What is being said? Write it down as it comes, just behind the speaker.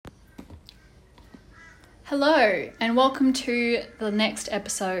Hello, and welcome to the next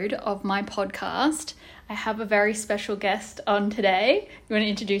episode of my podcast. I have a very special guest on today. You want to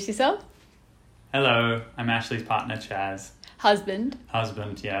introduce yourself? Hello, I'm Ashley's partner, Chaz. Husband,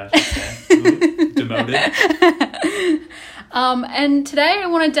 yeah. Ooh, demoted. And today I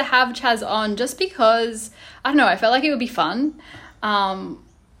wanted to have Chaz on just because, I don't know, I felt like it would be fun. And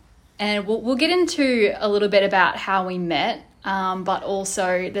we'll get into a little bit about how we met, but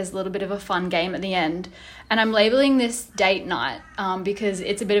also there's a little bit of a fun game at the end. And I'm labeling this date night because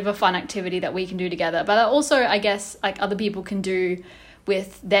it's a bit of a fun activity that we can do together. But also, I guess, like other people can do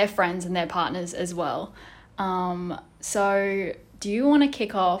with their friends and their partners as well. So do you want to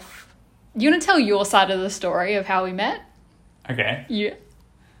kick off? Do you want to tell your side of the story of how we met? Okay. Yeah.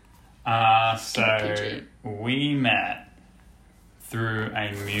 So we met through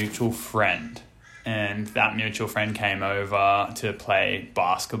a mutual friend, and that mutual friend came over to play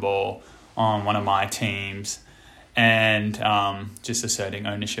basketball on one of my teams, and just asserting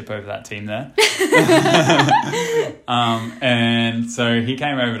ownership over that team there. And so he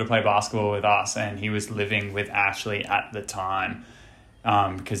came over to play basketball with us, and he was living with Ashley at the time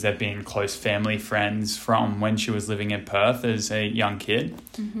because they'd been close family friends from when she was living in Perth as a young kid.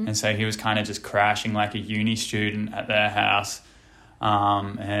 Mm-hmm. And so he was kind of just crashing like a uni student at their house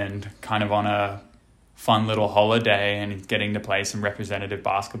and kind of on a fun little holiday and getting to play some representative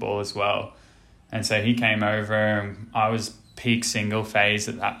basketball as well. And so he came over, and I was peak single phase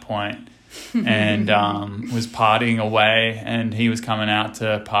at that point and was partying away, and he was coming out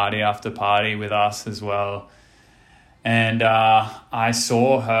to party after party with us as well. And I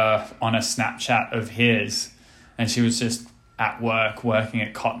saw her on a Snapchat of his, and she was just at work working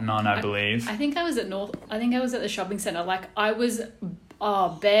at Cotton On, I believe. I think I was at the shopping centre. Like, I was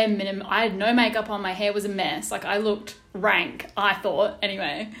bare minimum. I had no makeup on. My hair was a mess. Like, I looked rank, I thought,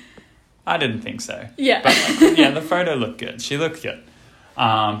 anyway. I didn't think so. Yeah. But yeah, the photo looked good. She looked good.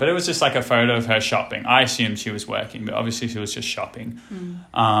 But it was just like a photo of her shopping. I assumed she was working, but obviously she was just shopping.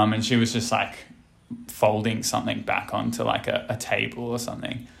 And she was just like folding something back onto like a table or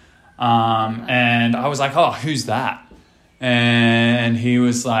something. And I was like, oh, who's that? And he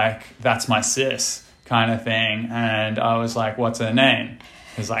was like, that's my sis kind of thing. And I was like, what's her name?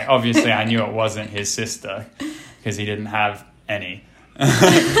 Because like, obviously I knew it wasn't his sister because he didn't have any.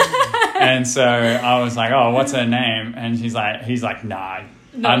 And so I was like, oh, what's her name? And he's like, nah,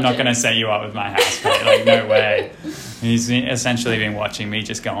 I'm not going to set you up with my housemate. Like, no way. He's essentially been watching me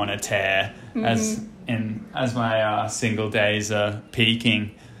just go on a tear as my single days are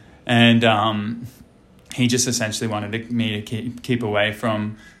peaking. And he just essentially wanted me to keep away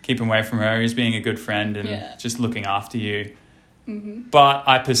from her. He's being a good friend and just looking after you. Mm-hmm. But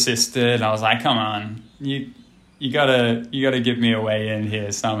I persisted. I was like, come on, you gotta give me a way in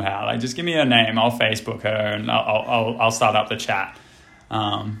here somehow. Like, just give me her name. I'll Facebook her and I'll start up the chat.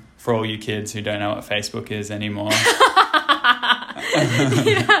 For all you kids who don't know what Facebook is anymore.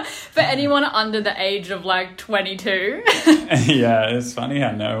 Yeah, for anyone under the age of like 22. Yeah, it's funny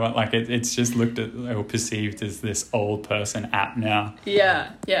how it's just looked at or perceived as this old person app now.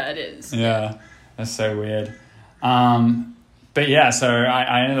 Yeah, it is. Yeah, that's so weird. But yeah, so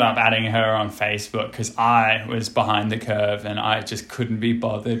I ended up adding her on Facebook because I was behind the curve and I just couldn't be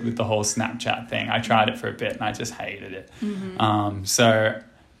bothered with the whole Snapchat thing. I tried it for a bit and I just hated it. Mm-hmm. So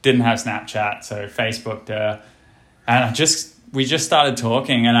didn't have Snapchat, so Facebooked her. And we just started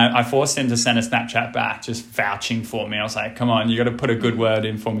talking, and I forced him to send a Snapchat back, just vouching for me. I was like, come on, you got to put a good word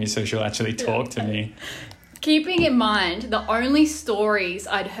in for me so she'll actually talk to me. Keeping in mind, the only stories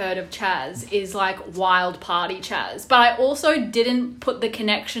I'd heard of Chaz is like wild party Chaz. But I also didn't put the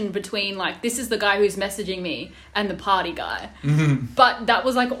connection between like, this is the guy who's messaging me and the party guy. Mm-hmm. But that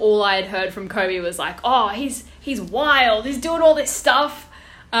was like all I had heard from Kobe was like, oh, he's wild. He's doing all this stuff.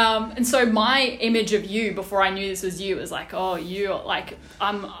 And so my image of you before I knew this was you was like, oh, you're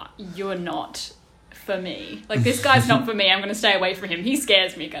not for me. Like, this guy's not for me. I'm going to stay away from him. He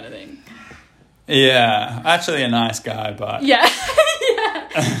scares me, kind of thing. Yeah, actually a nice guy, but... Yeah,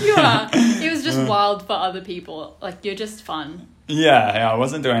 yeah, you are. He was just wild for other people. Like, you're just fun. Yeah, I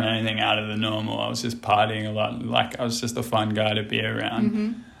wasn't doing anything out of the normal. I was just partying a lot. Like, I was just a fun guy to be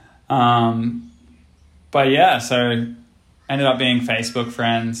around. Mm-hmm. But yeah, so ended up being Facebook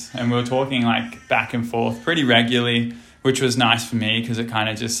friends, and we were talking like back and forth pretty regularly, which was nice for me because it kind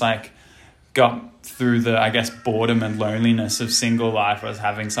of just like got through the, I guess, boredom and loneliness of single life. I was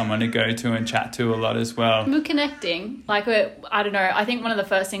having someone to go to and chat to a lot as well. We were connecting. Like, I don't know, I think one of the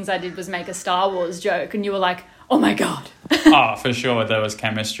first things I did was make a Star Wars joke, and you were like, oh my God. Oh, for sure. There was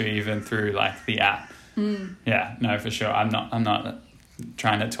chemistry even through like the app. Yeah, no, for sure. I'm not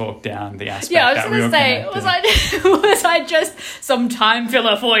trying to talk down the aspect Yeah, I was that going to say, was I just some time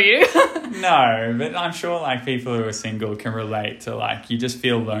filler for you? No, but I'm sure like people who are single can relate to like you just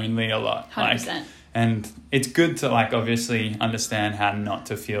feel lonely a lot. 100%. Like, and it's good to like obviously understand how not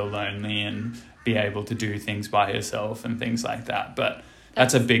to feel lonely and be able to do things by yourself and things like that. But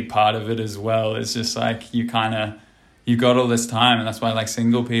that's a big part of it as well. It's just like you got all this time, and that's why like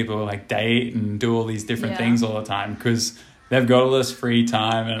single people like date and do all these different things all the time because they've got all this free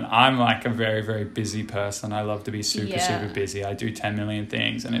time. And I'm like a very, very busy person. I love to be super busy. I do 10 million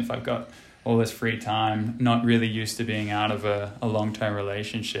things, and if I've got all this free time, not really used to being out of a long-term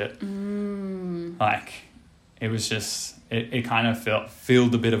relationship, like it was just it kind of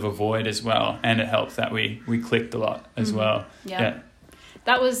filled a bit of a void as well, and it helped that we clicked a lot as well.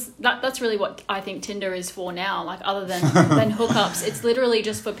 That's really what I think Tinder is for now. Like other than hookups, it's literally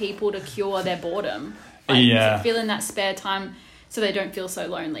just for people to cure their boredom. Like, feel in that spare time so they don't feel so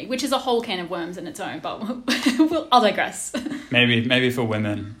lonely, which is a whole can of worms in its own, but I'll digress. Maybe for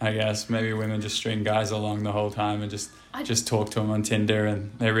women, I guess. Maybe women just string guys along the whole time and just talk to them on Tinder,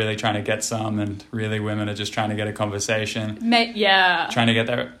 and they're really trying to get some, and really women are just trying to get a conversation. Trying to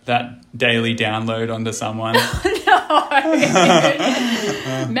get that daily download onto someone. No.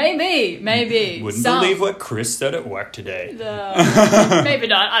 Maybe. Wouldn't believe what Chris said at work today. Maybe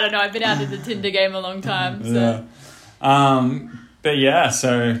not. I don't know. I've been out of the Tinder game a long time. So. But yeah,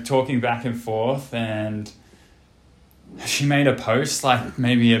 so talking back and forth, and she made a post like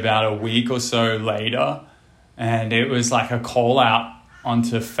maybe about a week or so later, and it was like a call out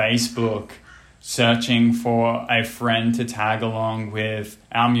onto Facebook searching for a friend to tag along with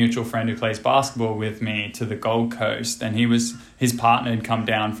our mutual friend who plays basketball with me to the Gold Coast. And his partner had come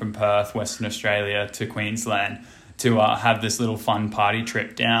down from Perth, Western Australia, to Queensland to have this little fun party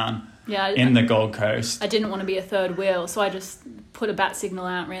trip down in the Gold Coast. I didn't want to be a third wheel, so I just put a bat signal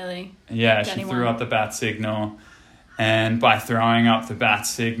out, really. Yeah, she threw up the bat signal, and by throwing up the bat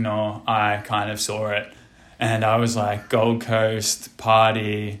signal, I kind of saw it, and I was like, Gold Coast,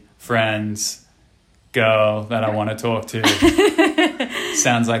 party, friends, girl that I want to talk to.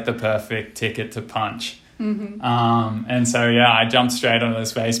 Sounds like the perfect ticket to Punch. Mm-hmm. And so, I jumped straight on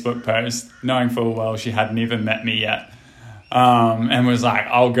this Facebook post, knowing full well she hadn't even met me yet. And was like,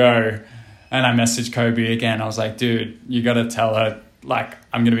 I'll go. And I messaged Kobe again. I was like, dude, you got to tell her, like,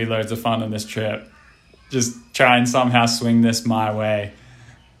 I'm going to be loads of fun on this trip. Just try and somehow swing this my way.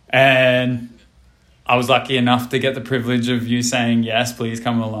 And I was lucky enough to get the privilege of you saying, yes, please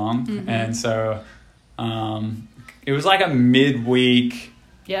come along. Mm-hmm. And so it was like a midweek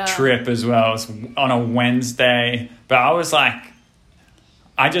trip as well. It was on a Wednesday. But I was like,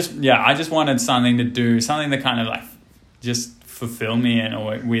 I just wanted something to do, something that kind of like just fulfill me in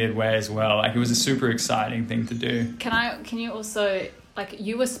a weird way as well. Like it was a super exciting thing to do. Can you also, like,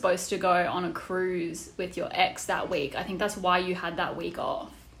 you were supposed to go on a cruise with your ex that week. I think that's why you had that week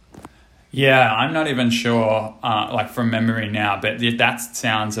off. Yeah, I'm not even sure, like from memory now, but that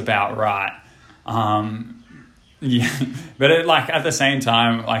sounds about right. Yeah, but like at the same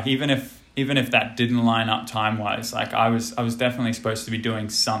time, like even if that didn't line up time-wise, like I was definitely supposed to be doing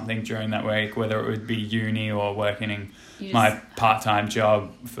something during that week, whether it would be uni or working in my part-time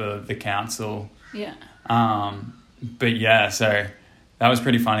job for the council. Yeah. But yeah, so that was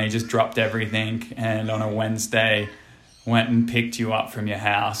pretty funny. Just dropped everything, and on a Wednesday went and picked you up from your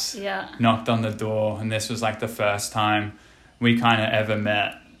house. Yeah. Knocked on the door, and this was like the first time we kind of ever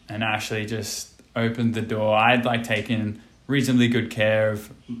met, and Ashley just opened the door. I'd like taken reasonably good care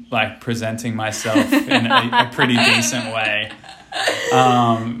of like presenting myself in a pretty decent way.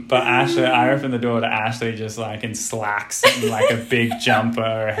 But Ashley, I opened the door to Ashley just like in slacks and like a big jumper.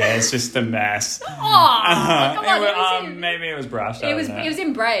 Her hair's just a mess. Maybe it was brushed. It was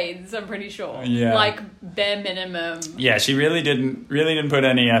in braids, I'm pretty sure. Yeah. Like bare minimum. Yeah, she really didn't put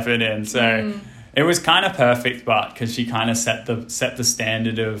any effort in. So it was kind of perfect, but because she kind of set the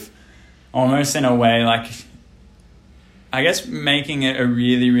standard of almost in a way like, I guess, making it a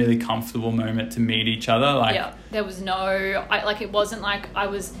really, really comfortable moment to meet each other. Like, yeah, there was it wasn't like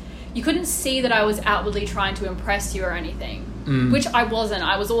you couldn't see that I was outwardly trying to impress you or anything, which I wasn't.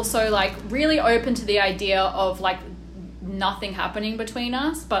 I was also like really open to the idea of like nothing happening between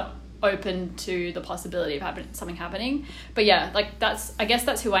us, but open to the possibility of something happening. But yeah, like I guess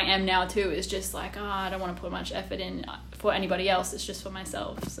that's who I am now too, is just like, I don't want to put much effort in for anybody else. It's just for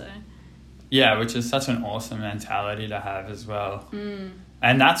myself. So. Yeah, which is such an awesome mentality to have as well.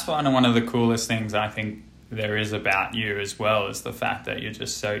 And that's one of the coolest things I think there is about you as well, is the fact that you're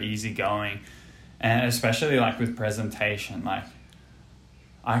just so easygoing. And especially like with presentation, like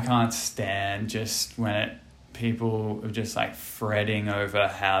I can't stand just when people are just like fretting over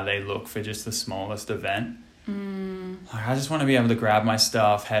how they look for just the smallest event. Like, I just want to be able to grab my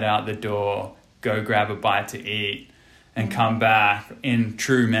stuff, head out the door, go grab a bite to eat, and come back in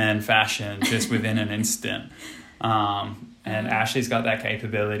true man fashion just within an instant. And Ashley's got that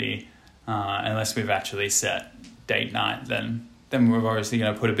capability. Unless we've actually set date night, then we're obviously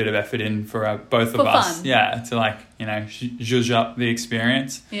going to put a bit of effort in for both of us. Fun. Yeah, to like, you know, zhuzh up the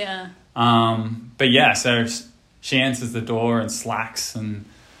experience. Yeah. But yeah, so she answers the door in slacks and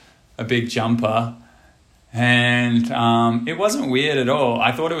a big jumper. And it wasn't weird at all.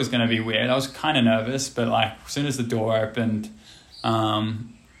 I thought it was going to be weird. I was kind of nervous, but like as soon as the door opened,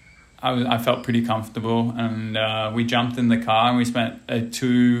 I felt pretty comfortable. And we jumped in the car and we spent a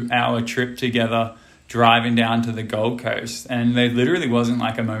 2-hour trip together driving down to the Gold Coast. And there literally wasn't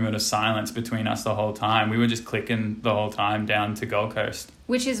like a moment of silence between us the whole time. We were just clicking the whole time down to Gold Coast.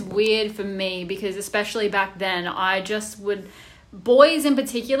 Which is weird for me because especially back then, I just would... boys in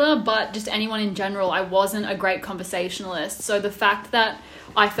particular, but just anyone in general, I wasn't a great conversationalist. So the fact that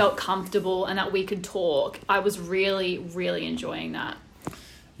I felt comfortable and that we could talk, I was really, really enjoying that.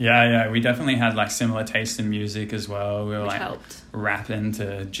 Yeah, we definitely had like similar taste in music as well. We were Which like helped. rapping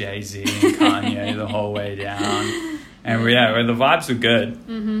to Jay-Z and Kanye the whole way down. And the vibes were good.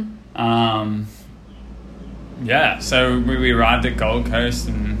 Mm-hmm. So we arrived at Gold Coast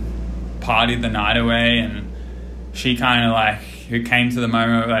and partied the night away, and she kind of like, it came to the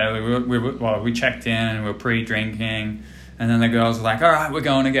moment like we checked in and we were pre-drinking, and then the girls were like, all right, we're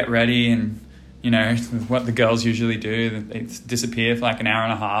going to get ready. And you know what the girls usually do, they disappear for like an hour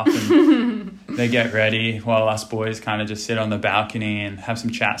and a half and they get ready while us boys kind of just sit on the balcony and have some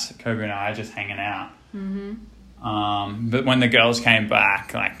chats. Cobra and I just hanging out. But when the girls came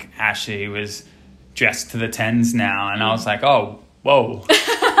back, like Ashley was dressed to the tens now, and I was like, oh, whoa.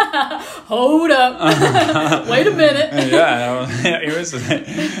 Hold up. Wait a minute.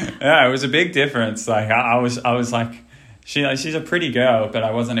 It was a big difference. Like I was like, she's a pretty girl, but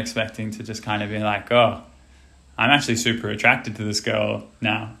I wasn't expecting to just kind of be like, oh, I'm actually super attracted to this girl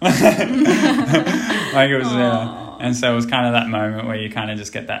now. Like it was, and so it was kind of that moment where you kind of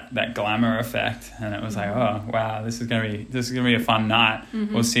just get that glamour effect, and it was like, oh wow, this is gonna be a fun night.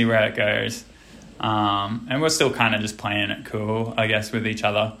 We'll see where it goes. And we're still kind of just playing it cool, I guess, with each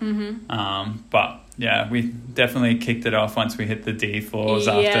other. But yeah, we definitely kicked it off once we hit the D floors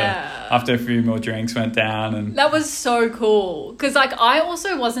after a few more drinks went down. And that was so cool because like I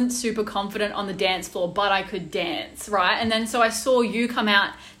also wasn't super confident on the dance floor, but I could dance, right? And then so I saw you come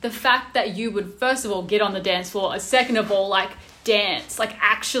out. The fact that you would first of all get on the dance floor, second of all like dance, like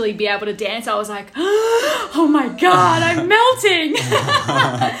actually be able to dance, I was like, oh my god, I'm melting.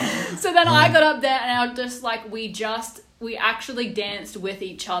 So then I got up there and I just like we actually danced with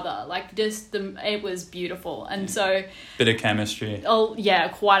each other, like it was beautiful. And so bit of chemistry. Oh yeah,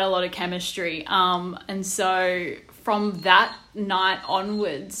 quite a lot of chemistry. And so from that night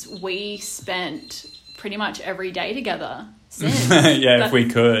onwards, we spent pretty much every day together since. If we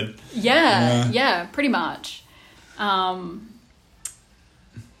could. Yeah, pretty much.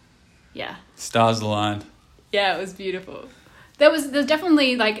 Yeah. Stars aligned. Yeah, it was beautiful. There's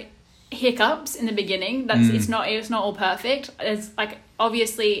definitely like hiccups in the beginning. It's not all perfect. It's like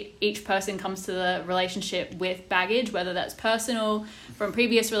obviously each person comes to the relationship with baggage, whether that's personal from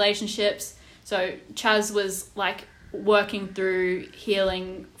previous relationships. So Chaz was like working through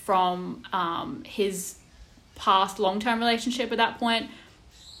healing from his past long-term relationship at that point.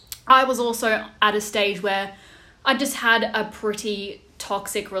 I was also at a stage where I just had a pretty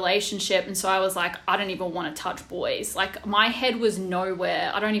toxic relationship, and so I was like, I don't even want to touch boys. Like my head was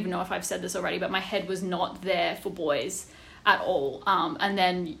nowhere. I don't even know if I've said this already, but my head was not there for boys at all. And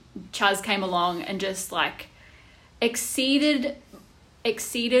then Chaz came along and just like exceeded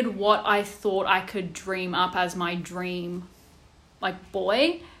what I thought I could dream up as my dream like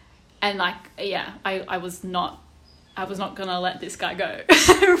boy. And like I was not gonna let this guy go.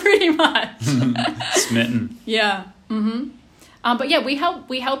 Pretty much. Smitten. Yeah. But yeah, we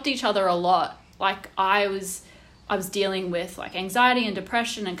helped each other a lot. Like I was dealing with like anxiety and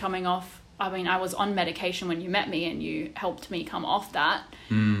depression and coming off. I mean, I was on medication when you met me and you helped me come off that.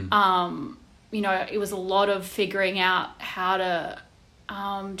 You know, it was a lot of figuring out how to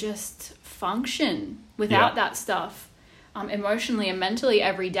just function without that stuff, emotionally and mentally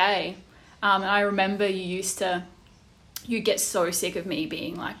every day. And I remember you'd get so sick of me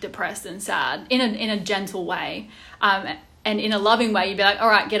being like depressed and sad in a gentle way. And in a loving way, you'd be like, all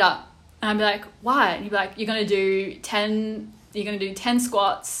right, get up. And I'd be like, why? And you'd be like, you're going to do 10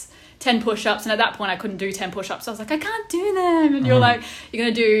 squats, 10 push-ups, and at that point I couldn't do 10 push-ups. So I was like, I can't do them. And you're like, you're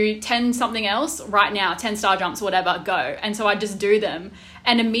going to do 10 something else right now, 10 star jumps, whatever, go. And so I'd just do them.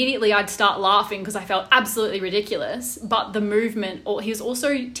 And immediately I'd start laughing because I felt absolutely ridiculous. But the movement, or he was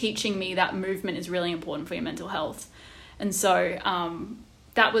also teaching me that movement is really important for your mental health. And so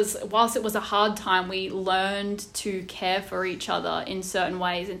that was, whilst it was a hard time, we learned to care for each other in certain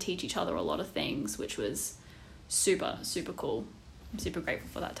ways and teach each other a lot of things, which was super, super cool. I'm super grateful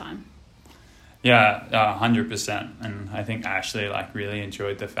for that time. Yeah, 100%. And I think Ashley like really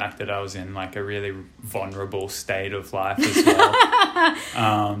enjoyed the fact that I was in like a really vulnerable state of life as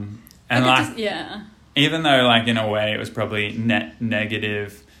well. And like, even though like in a way it was probably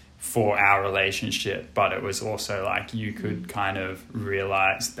negative for our relationship, but it was also like you could kind of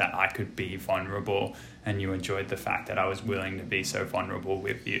realize that I could be vulnerable, and you enjoyed the fact that I was willing to be so vulnerable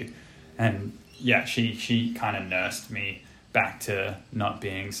with you. And yeah, she kind of nursed me back to not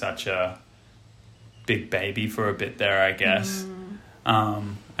being such a big baby for a bit there, I guess.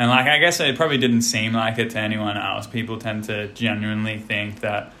 And like, I guess it probably didn't seem like it to anyone else. People tend to genuinely think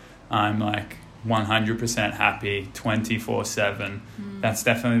that I'm like 100% happy 24/7. That's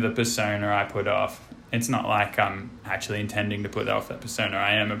definitely the persona I put off. It's not like I'm actually intending to put off that persona.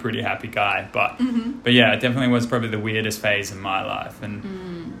 I am a pretty happy guy, but yeah, it definitely was probably the weirdest phase in my life,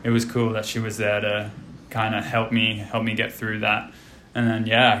 and it was cool that she was there to kind of help me get through that. And then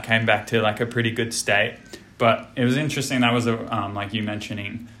yeah, I came back to like a pretty good state. But it was interesting, that was like you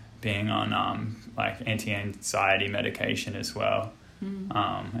mentioning being on like anti-anxiety medication as well.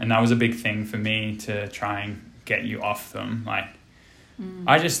 And that was a big thing for me to try and get you off them. Like,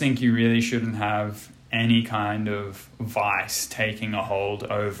 I just think you really shouldn't have any kind of vice taking a hold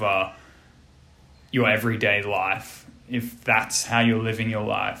over your everyday life. If that's how you're living your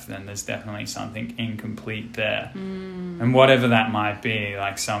life, then there's definitely something incomplete there. And whatever that might be,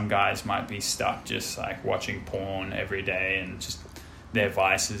 like some guys might be stuck just like watching porn every day, and just their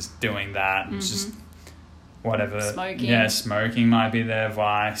vice is doing that. And just whatever. Smoking might be their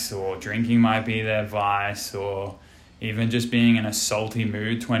vice, or drinking might be their vice, or even just being in a salty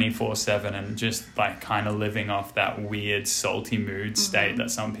mood 24/7 and just like kind of living off that weird salty mood state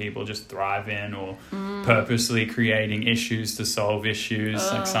that some people just thrive in, or purposely creating issues to solve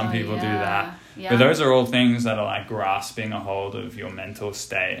issues. Like some people do that. But those are all things that are like grasping a hold of your mental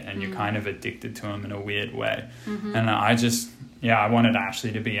state, and you're kind of addicted to them in a weird way. And I wanted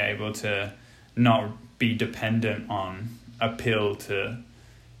Ashley to be able to not be dependent on a pill to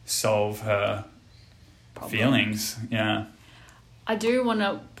solve her feelings. I do want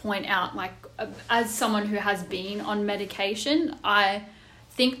to point out, like, as someone who has been on medication, I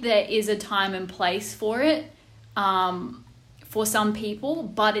think there is a time and place for it for some people,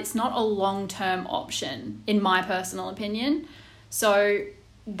 but it's not a long-term option in my personal opinion. So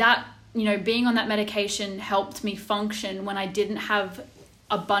that, you know, being on that medication helped me function when I didn't have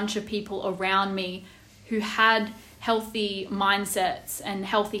a bunch of people around me who had healthy mindsets and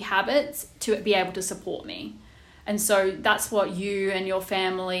healthy habits to be able to support me. And so that's what you and your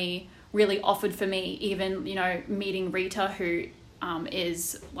family really offered for me. Even, you know, meeting Rita, who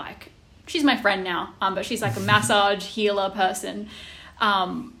is like, she's my friend now, but she's like a massage healer person.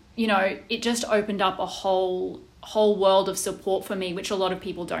 You know, it just opened up a whole world of support for me, which a lot of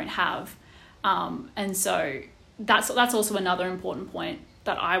people don't have. And so that's also another important point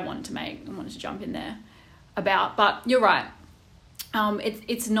that I wanted to make and wanted to jump in there about. But you're right.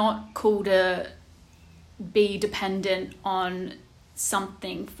 It's not cool to be dependent on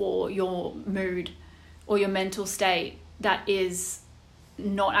something for your mood or your mental state that is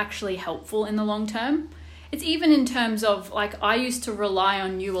not actually helpful in the long term. It's even in terms of, like, I used to rely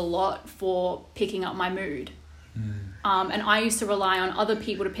on you a lot for picking up my mood. And I used to rely on other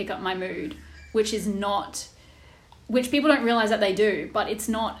people to pick up my mood, which people don't realize that they do, but it's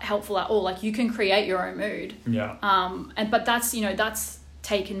not helpful at all. Like, you can create your own mood. But that's, you know, that's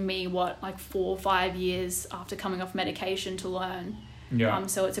taken me like 4 or 5 years after coming off medication to learn.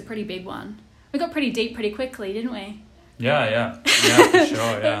 So it's a pretty big one. We got pretty deep pretty quickly, didn't we? Yeah, for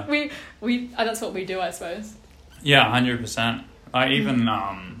sure. Yeah. we that's what we do, I suppose. Yeah, 100%. I even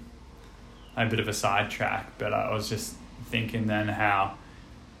a bit of a sidetrack, but I was just thinking then how,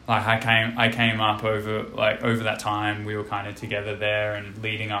 like, I came up over that time we were kind of together there, and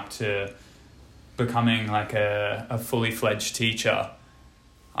leading up to becoming like a fully fledged teacher.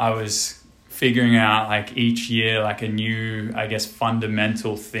 I was figuring out, like, each year, like, a new, I guess,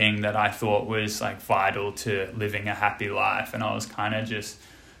 fundamental thing that I thought was like vital to living a happy life, and I was kind of just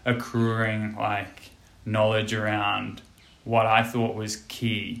accruing like knowledge around what I thought was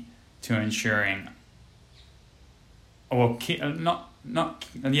key to ensuring, or key, not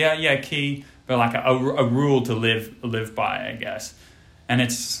key, but like a rule to live by, I guess. And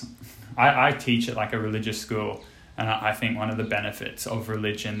I teach at like a religious school, and I think one of the benefits of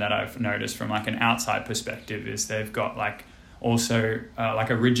religion that I've noticed from like an outside perspective is they've got like also like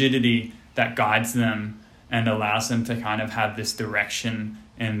a rigidity that guides them and allows them to kind of have this direction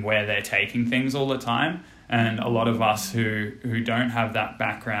in where they're taking things all the time. And a lot of us who don't have that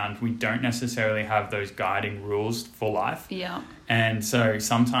background, we don't necessarily have those guiding rules for life. Yeah. And so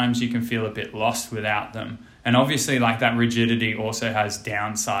sometimes you can feel a bit lost without them. And obviously like that rigidity also has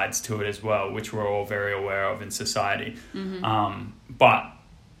downsides to it as well, which we're all very aware of in society. But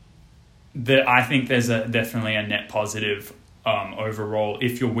I think there's definitely a net positive overall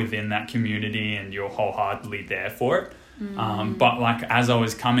if you're within that community and you're wholeheartedly there for it. But like as I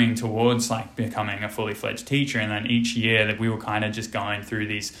was coming towards like becoming a fully fledged teacher, and then each year that we were kind of just going through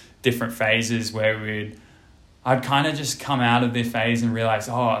these different phases where I'd kind of just come out of this phase and realize,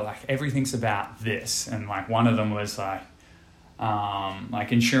 oh, like everything's about this. And like one of them was like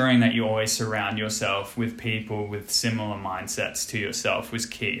ensuring that you always surround yourself with people with similar mindsets to yourself was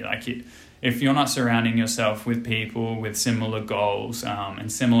key. Like if you're not surrounding yourself with people with similar goals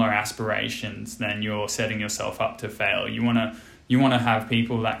and similar aspirations, then you're setting yourself up to fail. You want to have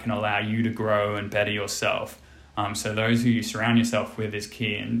people that can allow you to grow and better yourself. So those who you surround yourself with is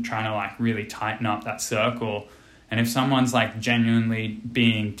key, and trying to like really tighten up that circle. And if someone's like genuinely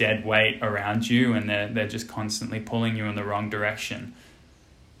being dead weight around you and they're just constantly pulling you in the wrong direction,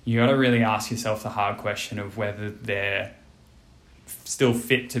 you got to really ask yourself the hard question of whether they're still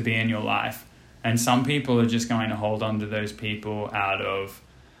fit to be in your life. And some people are just going to hold on to those people out of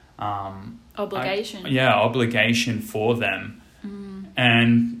obligation for them.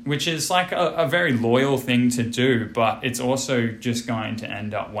 And which is like a very loyal thing to do, but it's also just going to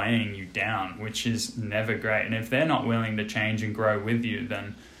end up weighing you down, which is never great. And if they're not willing to change and grow with you,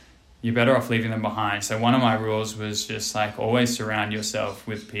 then you're better off leaving them behind. So one of my rules was just like always surround yourself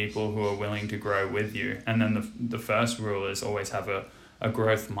with people who are willing to grow with you. And then the first rule is always have a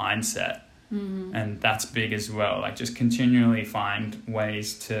growth mindset. And that's big as well. Like just continually find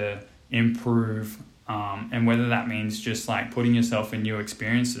ways to improve. And whether that means just like putting yourself in new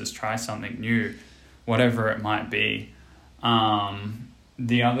experiences, try something new, whatever it might be.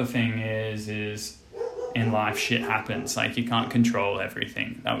 The other thing is in life, shit happens. Like you can't control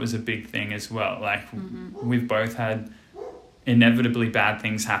everything. That was a big thing as well. Like we've both had inevitably bad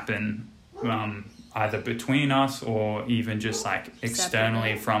things happen, either between us or even just like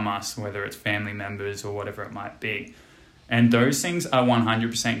externally from us, whether it's family members or whatever it might be. And those things are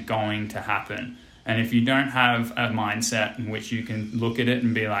 100% going to happen. And if you don't have a mindset in which you can look at it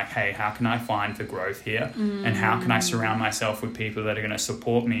and be like, hey, how can I find the growth here? And how can I surround myself with people that are going to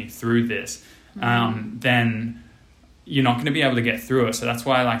support me through this? Then you're not going to be able to get through it. So that's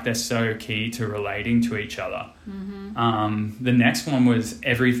why like they're so key to relating to each other. The next one was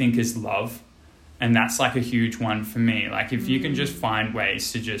everything is love. And that's like a huge one for me. Like if you can just find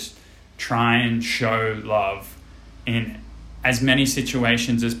ways to just try and show love in as many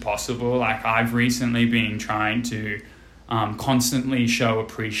situations as possible. Like I've recently been trying to constantly show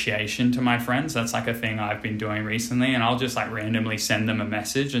appreciation to my friends. That's like a thing I've been doing recently, and I'll just like randomly send them a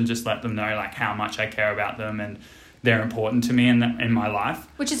message and just let them know like how much I care about them and they're important to me in my life.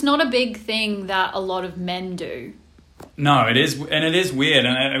 Which is not a big thing that a lot of men do. No, it is, and it is weird.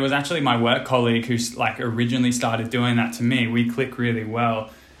 And it was actually my work colleague who like originally started doing that to me. We click really well,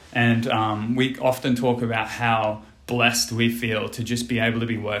 and we often talk about how blessed we feel to just be able to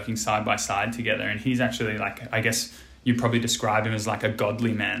be working side by side together. And he's actually like, I guess you'd probably describe him as like a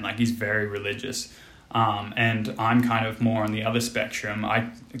godly man. Like he's very religious. And I'm kind of more on the other spectrum.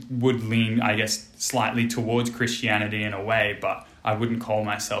 I would lean, I guess, slightly towards Christianity in a way, but I wouldn't call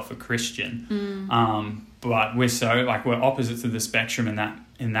myself a Christian. But we're opposites of the spectrum in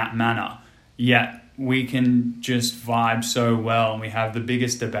that manner. Yet we can just vibe so well, and we have the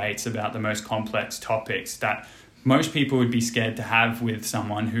biggest debates about the most complex topics that most people would be scared to have with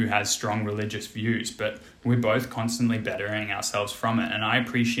someone who has strong religious views, but we're both constantly bettering ourselves from it. And I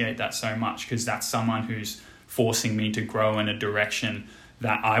appreciate that so much, because that's someone who's forcing me to grow in a direction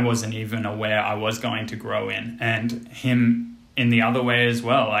that I wasn't even aware I was going to grow in. And him in the other way as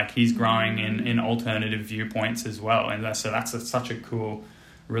well. Like he's growing in alternative viewpoints as well. And so that's such a cool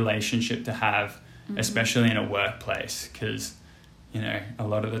relationship to have, especially in a workplace, because you know, a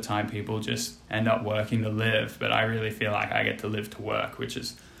lot of the time people just end up working to live, but I really feel like I get to live to work, which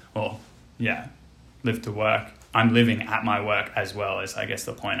is, live to work. I'm living at my work as well, as I guess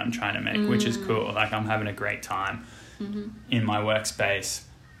the point I'm trying to make, which is cool. Like I'm having a great time in my workspace,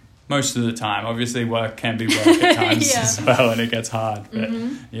 most of the time. Obviously, work can be work at times Yeah. as well, and it gets hard. But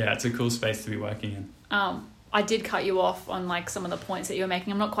yeah, it's a cool space to be working in. I did cut you off on like some of the points that you were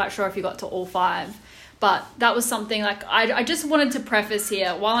making. I'm not quite sure if you got to all 5, but that was something like I just wanted to preface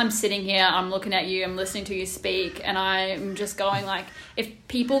here. While I'm sitting here, I'm looking at you, I'm listening to you speak, and I'm just going like, if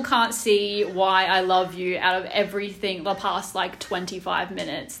people can't see why I love you out of everything the past like 25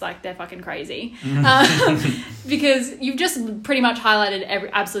 minutes, like they're fucking crazy. Because you've just pretty much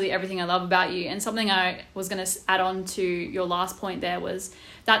highlighted absolutely everything I love about you. And something I was going to add on to your last point there was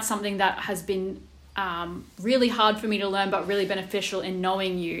that's something that has been really hard for me to learn, but really beneficial in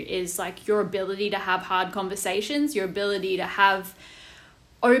knowing you, is like your ability to have hard conversations, your ability to have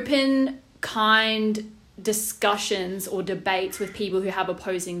open, kind discussions or debates with people who have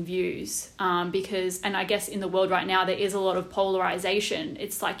opposing views. Because, and I guess in the world right now, there is a lot of polarization.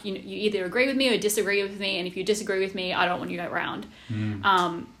 It's like, you either agree with me or disagree with me. And if you disagree with me, I don't want you around.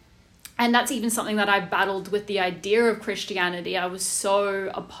 And that's even something that I battled with the idea of Christianity. I was so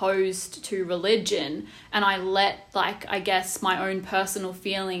opposed to religion, and I let, like, I guess my own personal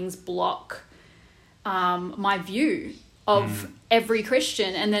feelings block my view of every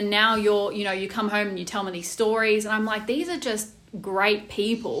Christian. And then now you come home and you tell me these stories, and I'm like, these are just great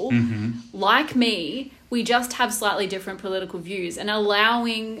people like me. We just have slightly different political views, and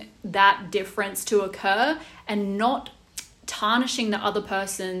allowing that difference to occur and not tarnishing the other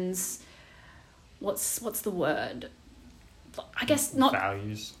person's what's the word? I guess not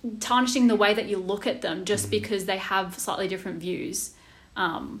values. Tarnishing the way that you look at them just because they have slightly different views.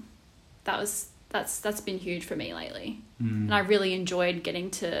 That's been huge for me lately. And I really enjoyed getting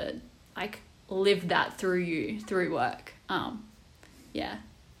to like live that through work. Yeah,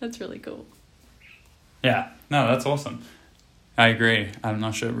 that's really cool. Yeah, no, that's awesome. I agree. I'm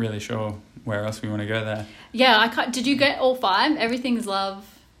not really sure where else we want to go there. Yeah, did you get all 5? Everything's love.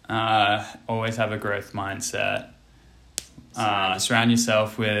 Always have a growth mindset. Surround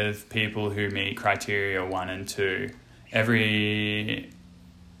yourself with people who meet criteria 1 and 2.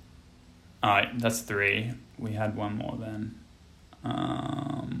 That's 3. We had one more then.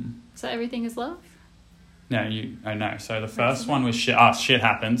 So everything is love? No, no. So the first one was shit. Shit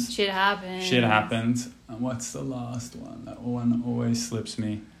happens. Shit happens. Shit happens. And what's the last one? That one always slips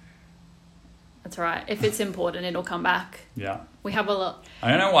me. That's right. If it's important, it'll come back. Yeah. We have a lot. I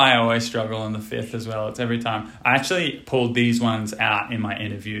don't know why I always struggle on the 5th as well. It's every time. I actually pulled these ones out in my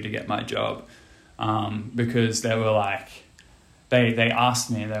interview to get my job, because they were like, they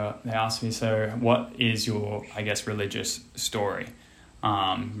asked me, so what is your, I guess, religious story?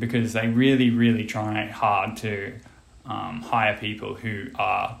 Because they really, really try hard to hire people who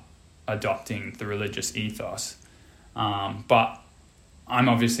are adopting the religious ethos. But I'm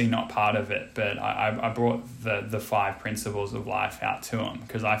obviously not part of it, but I brought the 5 principles of life out to them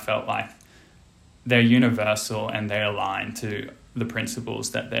because I felt like they're universal and they align to the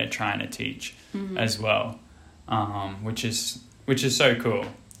principles that they're trying to teach as well, which is so cool.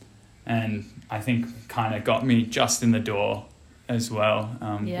 And I think kind of got me just in the door as well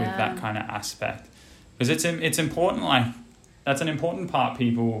with that kind of aspect. Because it's important, like that's an important part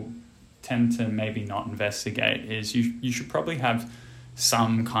people tend to maybe not investigate, is you should probably have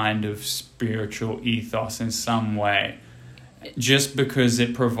some kind of spiritual ethos in some way, just because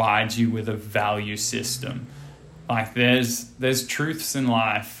it provides you with a value system. Like there's truths in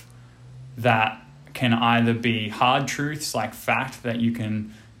life that can either be hard truths, like fact that you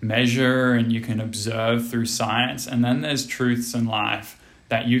can measure and you can observe through science, and then there's truths in life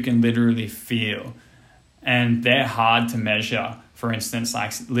that you can literally feel, and they're hard to measure. For instance,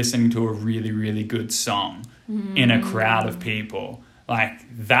 like listening to a really, really good song in a crowd of people. Like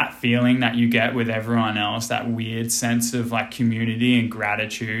that feeling that you get with everyone else, that weird sense of like community and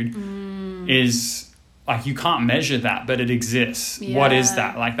gratitude is like, you can't measure that, but it exists. Yeah. What is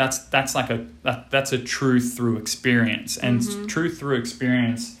that? Like that's a truth through experience, and truth through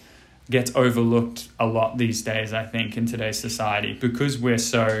experience gets overlooked a lot these days, I think, in today's society, because we're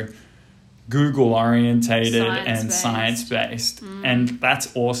so Google orientated and science-based. And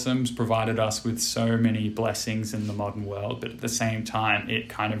that's awesome. It's provided us with so many blessings in the modern world, but at the same time, it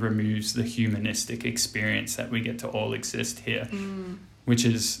kind of removes the humanistic experience that we get to all exist here, which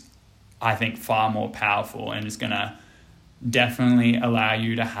is, I think, far more powerful and is going to definitely allow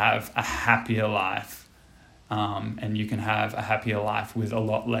you to have a happier life. And you can have a happier life with a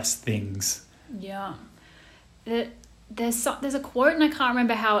lot less things. Yeah. There's a quote, and I can't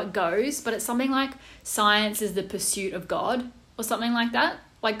remember how it goes, but it's something like science is the pursuit of God or something like that.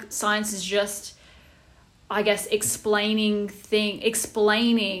 Like science is just, I guess, explaining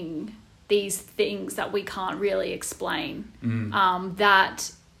these things that we can't really explain.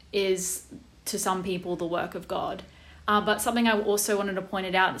 That is to some people the work of God. But something I also wanted to point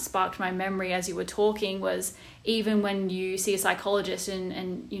it out that sparked my memory as you were talking was even when you see a psychologist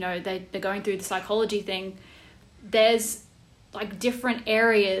and you know, they're going through the psychology thing, there's like different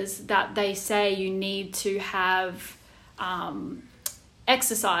areas that they say you need to have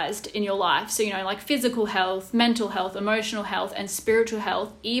exercised in your life. So, you know, like physical health, mental health, emotional health, and spiritual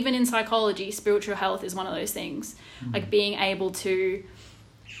health. Even in psychology, spiritual health is one of those things. Like being able to...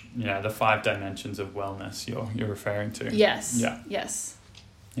 Yeah, the 5 dimensions of wellness you're referring to. Yes. Yeah. Yes.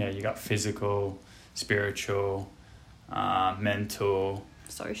 Yeah, you got physical, spiritual, mental,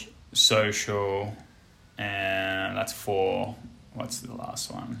 social, and that's 4. What's the last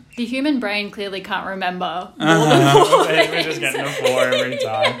one? The human brain clearly can't remember more than 4 We're just getting a 4 every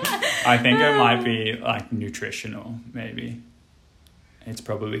time. I think it might be like nutritional, maybe. It's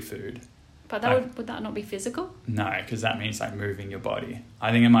probably food. But that would that not be physical? No, because that means like moving your body.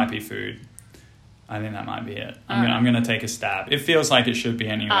 I think it might be food. I think that might be it. I'm gonna take a stab. It feels like it should be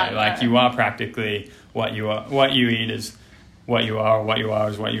anyway. Like you are practically what you are. What you eat is what you are. What you are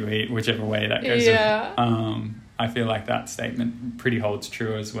is what you eat. Whichever way that goes. Yeah. I feel like that statement pretty holds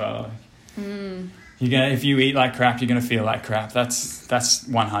true as well. If you eat like crap, you're gonna feel like crap. That's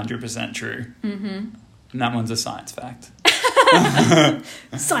 100% true. Mm-hmm. And that one's a science fact.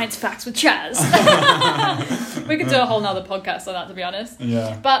 Science facts with Chaz. We could do a whole nother podcast on that, to be honest.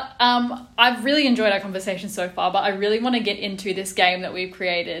 Yeah. But I've really enjoyed our conversation so far, but I really want to get into this game that we've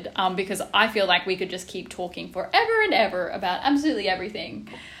created because I feel like we could just keep talking forever and ever about absolutely everything.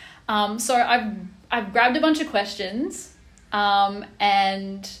 So I've grabbed a bunch of questions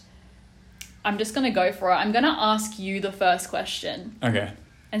and I'm just going to go for it. I'm going to ask you the first question. Okay.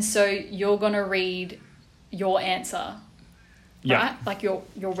 And so you're going to read your answer. Yeah. Right? Like your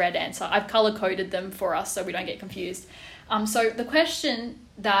red answer. I've color coded them for us so we don't get confused. So the question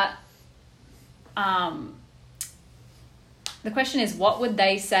is, what would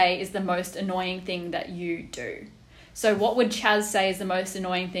they say is the most annoying thing that you do? So what would Chaz say is the most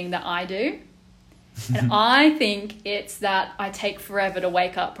annoying thing that I do? And I think it's that I take forever to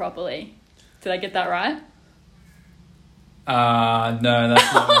wake up properly. Did I get that right? No,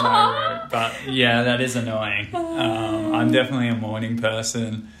 that's not what I wrote. But yeah, that is annoying. I'm definitely a morning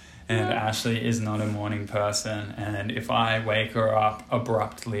person, and Ashley is not a morning person. And if I wake her up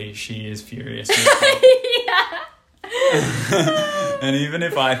abruptly, she is furious with me. Yeah. And even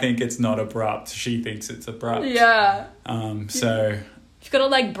if I think it's not abrupt, she thinks it's abrupt. Yeah. So you've got to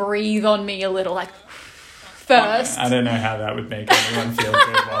like breathe on me a little, like first. I don't know how that would make anyone feel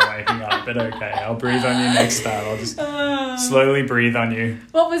good while waking up, but okay, I'll breathe on you next time. I'll just slowly breathe on you.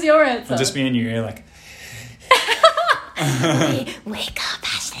 What was your answer? I'll just be in your ear like... Wake up,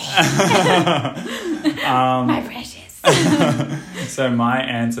 Ashley. My precious. So my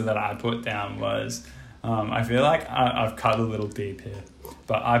answer that I put down was, I feel like I've cut a little deep here,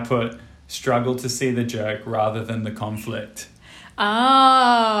 but I put struggle to see the joke rather than the conflict.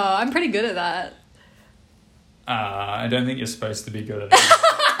 Oh, I'm pretty good at that. I don't think you're supposed to be good at it.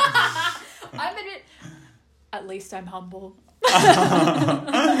 I'm in it. At least I'm humble.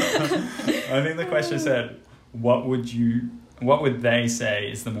 I think the question said, what would they say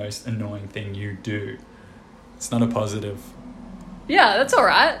is the most annoying thing you do? It's not a positive. Yeah, that's all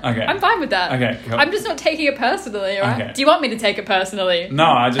right. Okay. I'm fine with that. Okay, cool. I'm just not taking it personally, all right? Okay. Do you want me to take it personally? No,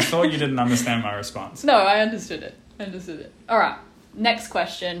 I just thought you didn't understand my response. No, I understood it. All right. Next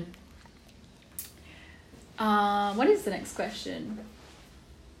question. What is the next question?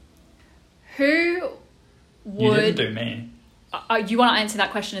 Who would... You didn't do me. You want to answer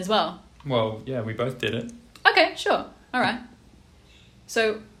that question as well? Well, yeah, we both did it. Okay, sure. All right.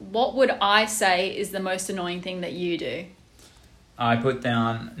 So what would I say is the most annoying thing that you do? I put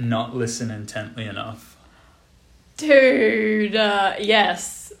down not listen intently enough. Dude,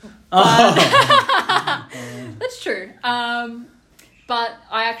 yes. But that's true. But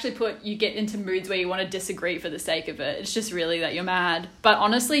I actually put you get into moods where you want to disagree for the sake of it. It's just really that you're mad. But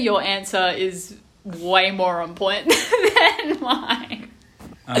honestly, your answer is way more on point than mine.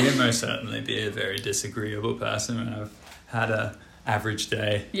 I can most certainly be a very disagreeable person when I've had a average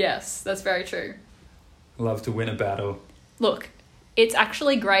day. Yes, that's very true. Love to win a battle. Look, it's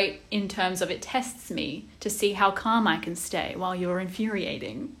actually great in terms of it tests me to see how calm I can stay while you're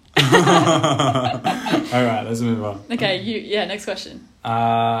infuriating. All right, let's move on. Okay, next question.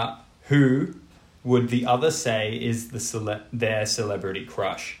 Who would the other say is their celebrity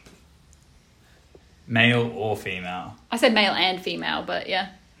crush? Male or female? I said male and female, but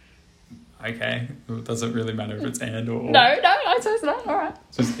yeah. Okay, well, does it really matter if it's and or? No, I suppose not. All right.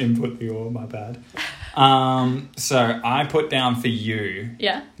 Just input the or, my bad. So I put down for you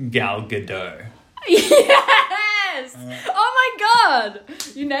Yeah. Gal Gadot. Yes! Oh my god!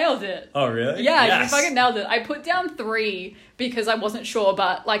 You nailed it. Oh, really? Yeah, Yes. you fucking nailed it. I put down 3 because I wasn't sure,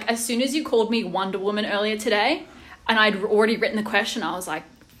 but like as soon as you called me Wonder Woman earlier today, and I'd already written the question, I was like,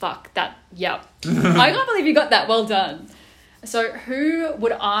 fuck that, yep. I can't believe you got that, well done. So who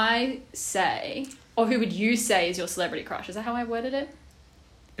would I say, or who would you say is your celebrity crush? Is that how I worded it?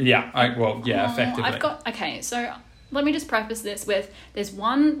 Yeah, effectively. I've got, okay, so let me just preface this with, there's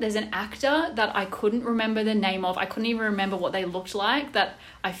an actor that I couldn't remember the name of, I couldn't even remember what they looked like, that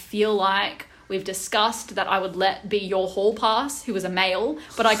I feel like we've discussed that I would let be your hall pass, who was a male,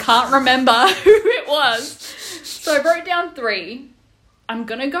 but I can't remember who it was. So I wrote down 3. I'm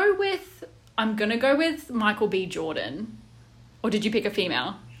gonna go with Michael B. Jordan. Or did you pick a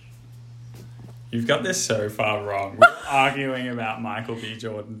female? You've got this so far wrong. We're arguing about Michael B.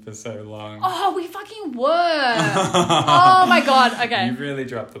 Jordan for so long. Oh, we fucking were. Oh my god. Okay. You've really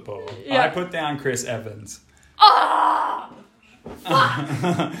dropped the ball. Yeah. I put down Chris Evans. Ah!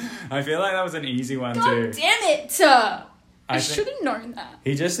 I feel like that was an easy one too. God damn it! I think- should have known that.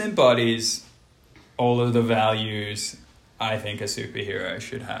 He just embodies all of the values I think a superhero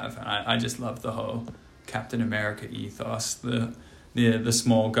should have. And I just love the whole Captain America ethos. The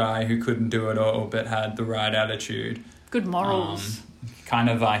small guy who couldn't do it all but had the right attitude. Good morals. Kind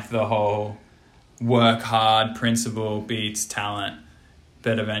of like the whole work hard principle beats talent.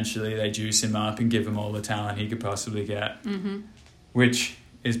 But eventually they juice him up and give him all the talent he could possibly get. Mm-hmm. Which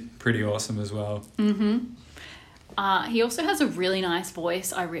is pretty awesome as well. Mm-hmm. He also has a really nice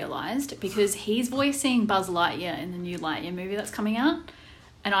voice, I realised, because he's voicing Buzz Lightyear in the new Lightyear movie that's coming out.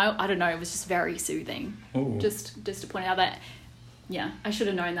 And I don't know, it was just very soothing. Ooh. Just to point out that, yeah, I should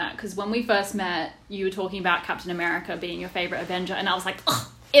have known that. Because when we first met, you were talking about Captain America being your favourite Avenger. And I was like, ugh,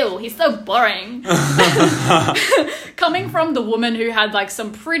 ew, he's so boring. Coming from the woman who had like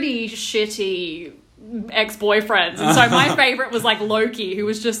some pretty shitty ex-boyfriends. And so my favourite was like Loki, who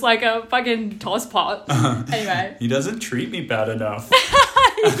was just like a fucking tosspot. Anyway. He doesn't treat me bad enough.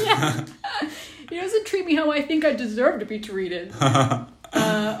 Yeah. He doesn't treat me how I think I deserve to be treated. All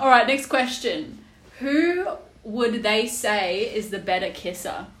right, next question. Who would they say is the better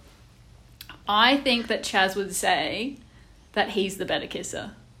kisser? I think that Chaz would say that he's the better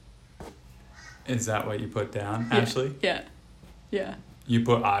kisser. Is that what you put down, Ashley? Yeah. Yeah. You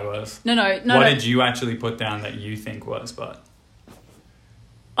put I was. No. What did you actually put down that you think was, but?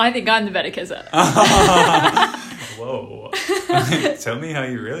 I think I'm the better kisser. Whoa. Tell me how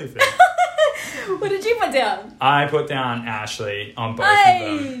you really feel. What did you put down? I put down Ashley on both of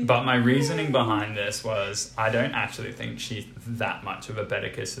them. But my reasoning behind this was I don't actually think she's that much of a better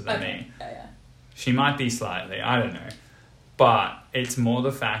kisser than me. Yeah. She might be slightly, I don't know. But it's more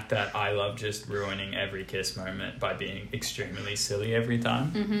the fact that I love just ruining every kiss moment by being extremely silly every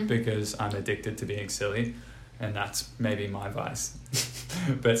time because I'm addicted to being silly. And that's maybe my vice.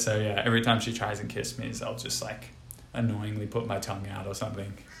 But so yeah, every time she tries and kiss me, I'll just like annoyingly put my tongue out or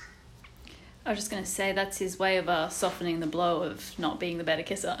something. I was just going to say that's his way of softening the blow of not being the better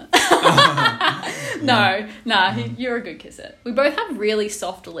kisser. You're a good kisser. We both have really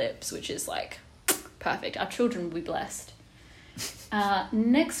soft lips, which is like perfect. Our children will be blessed.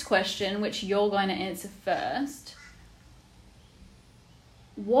 Next question, which you're going to answer first.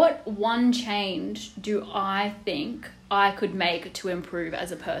 What one change do I think I could make to improve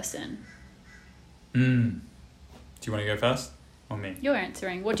as a person? Do you want to go first or me? You're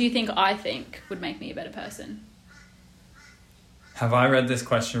answering. What do you think I think would make me a better person? Have I read this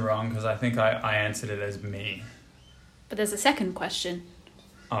question wrong? Because I think I answered it as me. But there's a second question.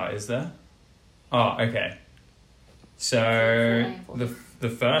 Oh, is there? Oh, okay. So the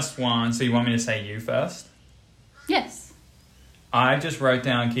first one, so you want me to say you first? Yes. I just wrote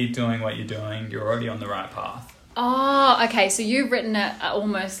down, keep doing what you're doing. You're already on the right path. Oh, okay. So you've written it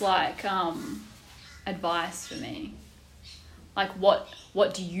almost like advice for me. Like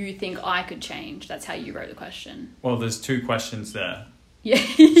what do you think I could change? That's how you wrote the question. Well, there's 2 questions there. Yeah.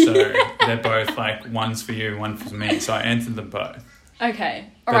 So they're both like one's for you, one for me. So I answered them both. Okay.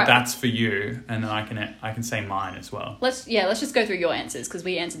 All but right. that's for you, and then I can say mine as well. Let's just go through your answers because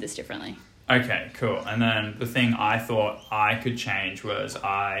we answered this differently. Okay, cool. And then the thing I thought I could change was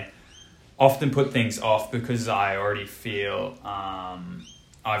I often put things off because I already feel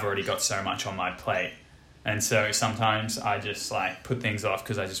I've already got so much on my plate. And so sometimes I just like put things off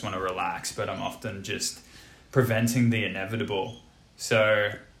because I just want to relax, but I'm often just preventing the inevitable.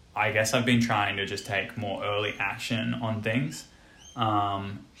 So I guess I've been trying to just take more early action on things.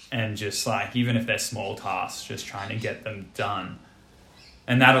 And just like, even if they're small tasks, just trying to get them done.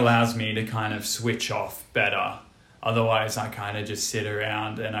 And that allows me to kind of switch off better. Otherwise, I kind of just sit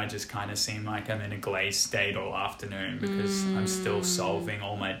around and I just kind of seem like I'm in a glazed state all afternoon because I'm still solving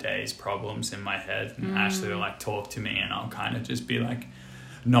all my day's problems in my head. And Ashley will like talk to me and I'll kind of just be like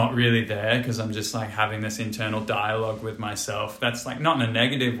not really there because I'm just like having this internal dialogue with myself. That's like not in a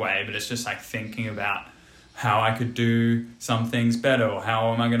negative way, but it's just like thinking about how I could do some things better, or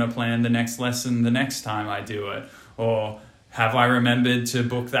how am I going to plan the next lesson the next time I do it, or have I remembered to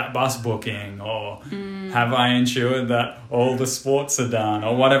book that bus booking, or have I ensured that all the sports are done,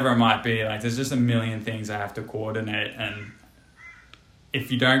 or whatever it might be. Like there's just a million things I have to coordinate, and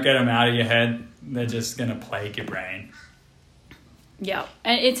if you don't get them out of your head, they're just going to plague your brain. Yeah,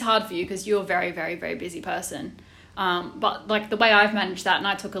 and it's hard for you because you're a very, very, very busy person. But like the way I've managed that, and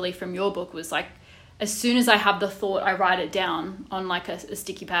I took a leaf from your book, was like as soon as I have the thought, I write it down on like a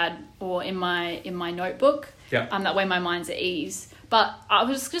sticky pad or in my notebook. Yeah. That way my mind's at ease. But I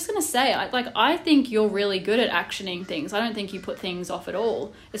was just going to say, I think you're really good at actioning things. I don't think you put things off at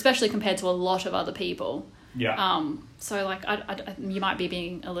all, especially compared to a lot of other people. Yeah. So like you might be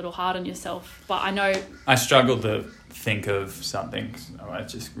being a little hard on yourself, but I know I struggled to think of something.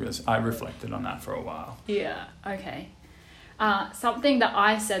 So I reflected on that for a while. Yeah. Okay. Something that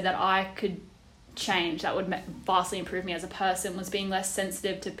I said that I could change that would vastly improve me as a person was being less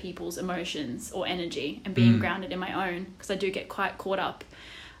sensitive to people's emotions or energy and being grounded in my own, because I do get quite caught up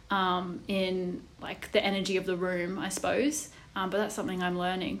in like the energy of the room, I suppose. But that's something I'm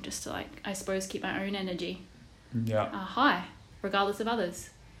learning, just to like, I suppose, keep my own energy high, regardless of others.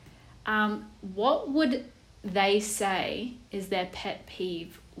 What would they say is their pet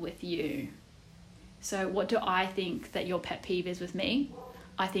peeve with you? So what do I think that your pet peeve is with me?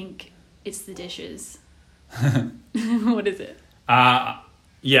 I think it's the dishes. What is it?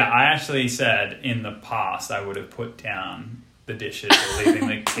 Yeah, I actually said in the past I would have put down the dishes or leaving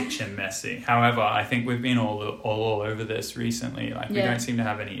the kitchen messy. However, I think we've been all over this recently. Like we don't seem to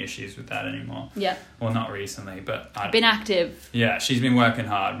have any issues with that anymore. Yeah. Well, not recently, but I've been active. Yeah, she's been working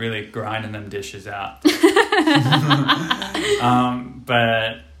hard, really grinding them dishes out.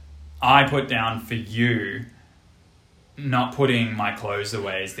 But I put down for you, not putting my clothes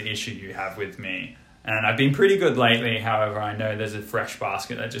away is the issue you have with me. And I've been pretty good lately. However, I know there's a fresh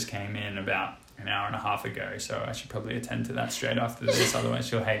basket that just came in about an hour and a half ago, so I should probably attend to that straight after this, otherwise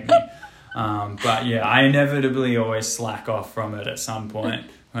she'll hate me. But yeah, I inevitably always slack off from it at some point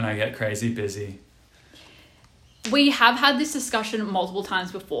when I get crazy busy. We have had this discussion multiple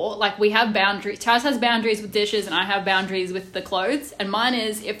times before. Like, we have boundaries. Chaz has boundaries with dishes and I have boundaries with the clothes. And mine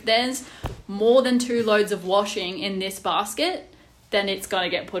is, if there's more than 2 loads of washing in this basket, then it's going to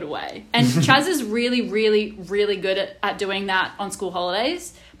get put away. And Chaz is really, really, really good at doing that on school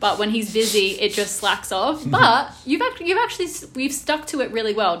holidays. But when he's busy, it just slacks off. But we've stuck to it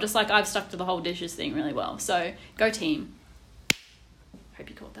really well, just like I've stuck to the whole dishes thing really well. So go team. Hope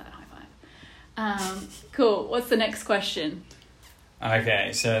you caught that. High five. Cool. What's the next question?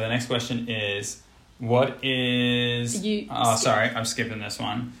 Okay, so the next question is, what is... sorry, I'm skipping this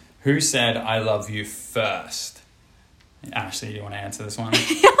one. Who said I love you first? Ashley, do you want to answer this one?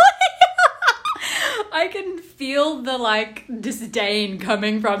 I can feel the disdain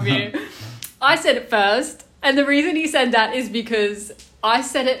coming from you. I said it first, and the reason he said that is because I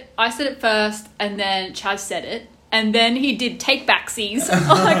said it first, and then Chaz said it, and then he did take backsies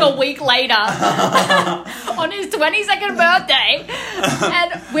like a week later on his 22nd birthday,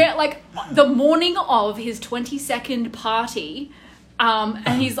 and we're like the morning of his 22nd party,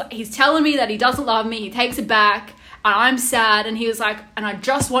 and he's telling me that he doesn't love me. He takes it back. And I'm sad, and he was like, and I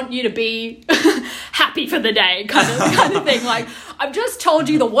just want you to be happy for the day, kind of thing. Like, I've just told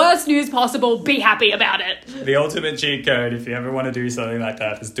you the worst news possible, be happy about it. The ultimate cheat code, if you ever want to do something like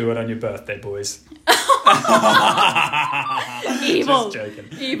that, is do it on your birthday, boys. Evil. Just joking.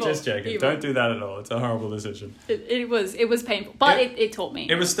 Evil. Just joking. Evil. Don't do that at all. It's a horrible decision. It was painful, but it taught me.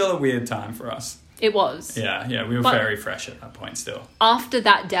 It was still a weird time for us. It was. Yeah, we were very fresh at that point still. After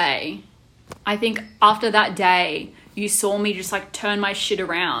that day... I think after that day, you saw me just turn my shit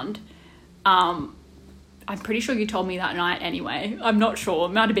around. I'm pretty sure you told me that night anyway. I'm not sure. It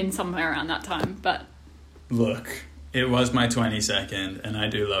might have been somewhere around that time, but... Look, it was my 22nd, and I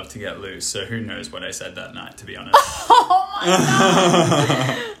do love to get loose, so who knows what I said that night, to be honest. Oh my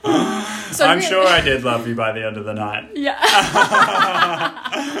God! So I'm sure I did love you by the end of the night. Yeah.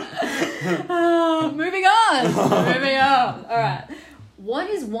 Moving on. All right. What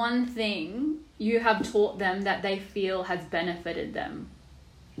is one thing you have taught them that they feel has benefited them?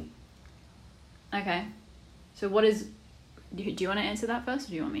 Okay. So what is... Do you want to answer that first,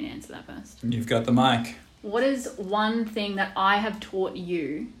 or do you want me to answer that first? You've got the mic. What is one thing that I have taught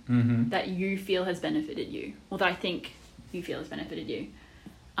you that you feel has benefited you, or that I think you feel has benefited you?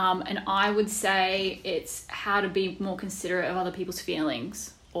 And I would say it's how to be more considerate of other people's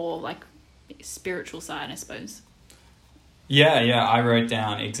feelings, or like spiritual side, I suppose. Yeah, I wrote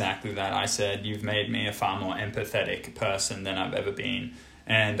down exactly that. I said, you've made me a far more empathetic person than I've ever been,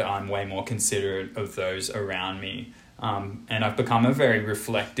 and I'm way more considerate of those around me. And I've become a very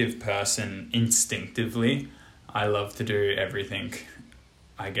reflective person instinctively. I love to do everything,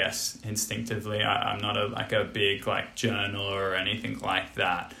 I guess, instinctively. I'm not a big journaler or anything like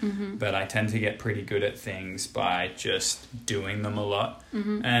that, but I tend to get pretty good at things by just doing them a lot.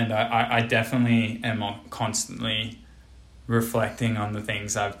 And I definitely am constantly reflecting on the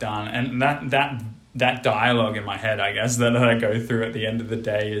things I've done, and that dialogue in my head, I guess, that I go through at the end of the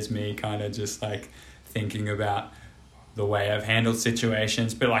day is me kind of just thinking about the way I've handled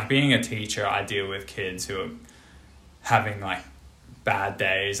situations. But being a teacher, I deal with kids who are having bad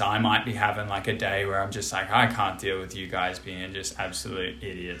days. I might be having a day where I'm just I can't deal with you guys being just absolute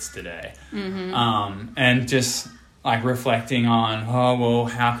idiots today. And just reflecting on, oh, well,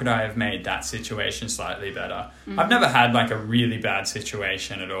 how could I have made that situation slightly better? I've never had a really bad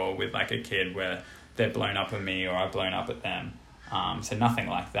situation at all with a kid where they're blown up at me or I've blown up at them. So nothing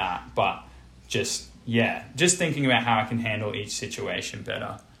like that, but just thinking about how I can handle each situation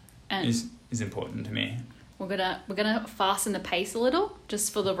better is important to me. We're gonna fasten the pace a little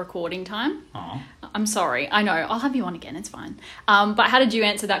just for the recording time. Oh. I'm sorry. I know. I'll have you on again. It's fine. But how did you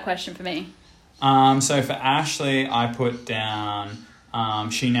answer that question for me? So for Ashley, I put down,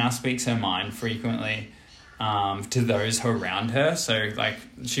 she now speaks her mind frequently to those around her. So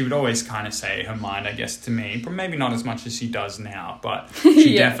she would always kind of say her mind, I guess, to me, but maybe not as much as she does now, but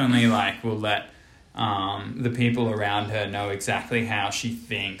she definitely will let the people around her know exactly how she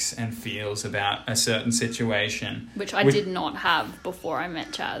thinks and feels about a certain situation. Which I did not have before I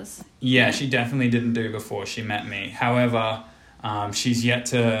met Chaz. Yeah, she definitely didn't do before she met me. However, she's yet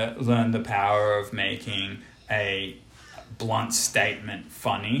to learn the power of making a blunt statement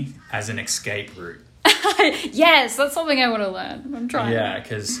funny as an escape route. Yes, that's something I want to learn. I'm trying. Yeah,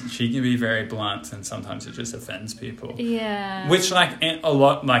 because she can be very blunt and sometimes it just offends people. Yeah. Which, a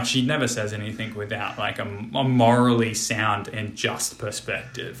lot, she never says anything without, a morally sound and just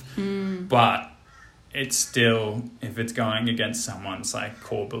perspective. But it's still, if it's going against someone's,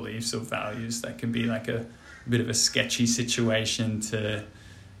 core beliefs or values, that can be, a bit of a sketchy situation to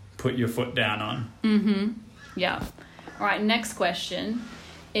put your foot down on. Yeah. All right, next question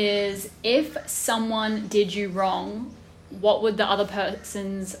is, if someone did you wrong, what would the other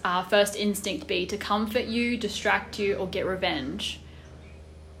person's first instinct be? To comfort you, distract you, or get revenge?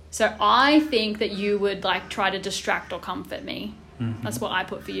 So I think that you would try to distract or comfort me. That's what I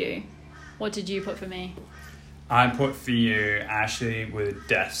put for you. What did you put for me? I put for you, Ashley with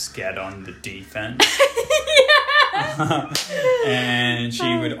death's get on the defense. And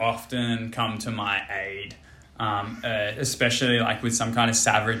she would often come to my aid. Especially with some kind of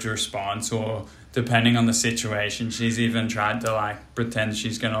savage response, or depending on the situation, she's even tried to pretend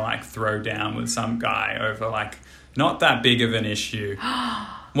she's gonna throw down with some guy over not that big of an issue.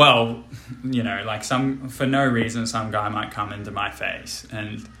 Well, for no reason, some guy might come into my face,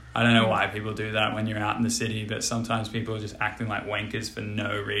 and I don't know why people do that when you're out in the city, but sometimes people are just acting like wankers for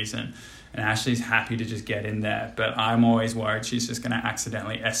no reason. And Ashley's happy to just get in there, but I'm always worried she's just going to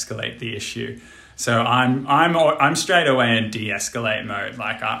accidentally escalate the issue. So I'm straight away in de-escalate mode.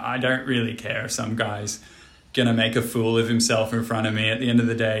 I don't really care if some guy's gonna make a fool of himself in front of me. At the end of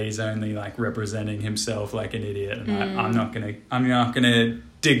the day, he's only representing himself like an idiot, and I'm not gonna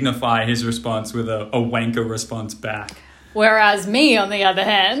dignify his response with a wanker response back. Whereas me, on the other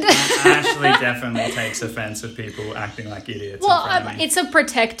hand... Ashley definitely takes offense of people acting like idiots. Well, it's a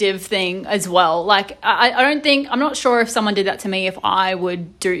protective thing as well. I'm not sure if someone did that to me, if I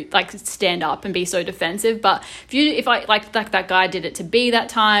would do, stand up and be so defensive. But if that guy did it to B that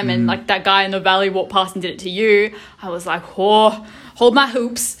time, and that guy in the valley walked past and did it to you, I was hold my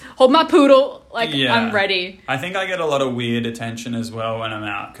hoops, hold my poodle. I'm ready. I think I get a lot of weird attention as well when I'm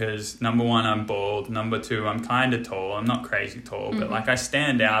out, because number one, I'm bald. Number two, I'm kind of tall. I'm not crazy tall, but I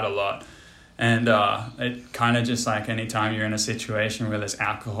stand out a lot. And it kind of just anytime you're in a situation where there's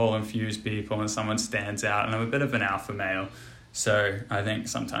alcohol infused people and someone stands out, and I'm a bit of an alpha male. So I think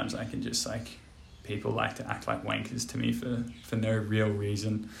sometimes I can just people like to act like wankers to me for no real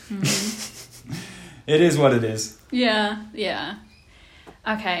reason. It is what it is. Yeah.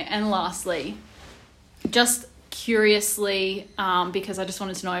 Okay, and lastly, just curiously, because I just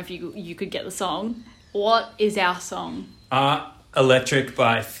wanted to know if you could get the song, what is our song? Electric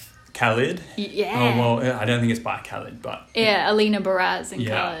by Khalid. Yeah. Oh, well, I don't think it's by Khalid, but... Yeah, Alina Baraz and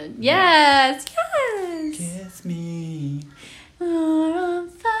Yeah. Khalid. Yes, yes. Kiss me. You're on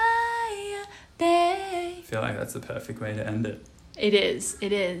fire, babe. I feel like that's the perfect way to end it. It is.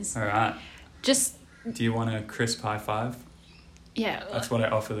 It is. All right. Just, Do you want a crisp high five? yeah. That's what I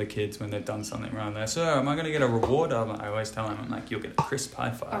offer the kids when they've done something wrong. They're, so am I going to get a reward? I always tell them, I'm like, you'll get a crisp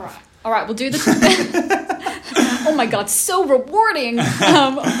high five. All right, we'll do this. Oh my God, so rewarding.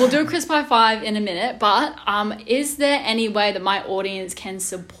 We'll do a crisp high five in a minute, but is there any way that my audience can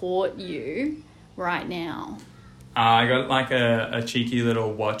support you right now? I got like a cheeky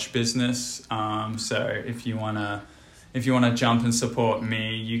little watch business. So if you wanna jump and support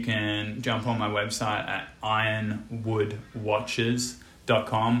me, you can jump on my website at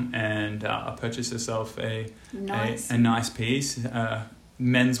ironwoodwatches.com and purchase yourself a nice piece.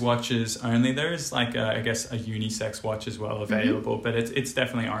 Men's watches only. There is like I guess a unisex watch as well available, but it's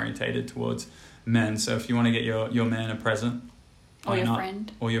definitely orientated towards men. So if you want to get your man a present, Or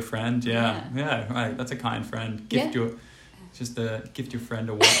your friend, yeah, right. That's a kind friend. Gift your friend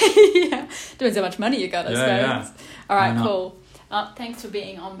a watch. Yeah, depends how much money you got, I suppose. Yeah. All right, cool. Thanks for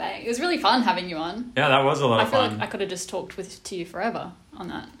being on, babe. It was really fun having you on. Yeah, that was a lot of fun. I feel like I could have just talked to you forever on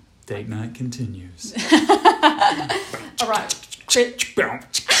that. Date night continues. All right.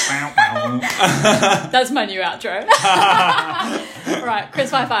 That's my new outro. All right, Chris,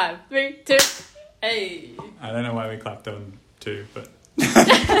 high five. 3, 2, hey. I don't know why we clapped on 2, but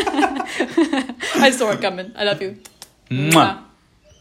I saw it coming. I love you. Mwah.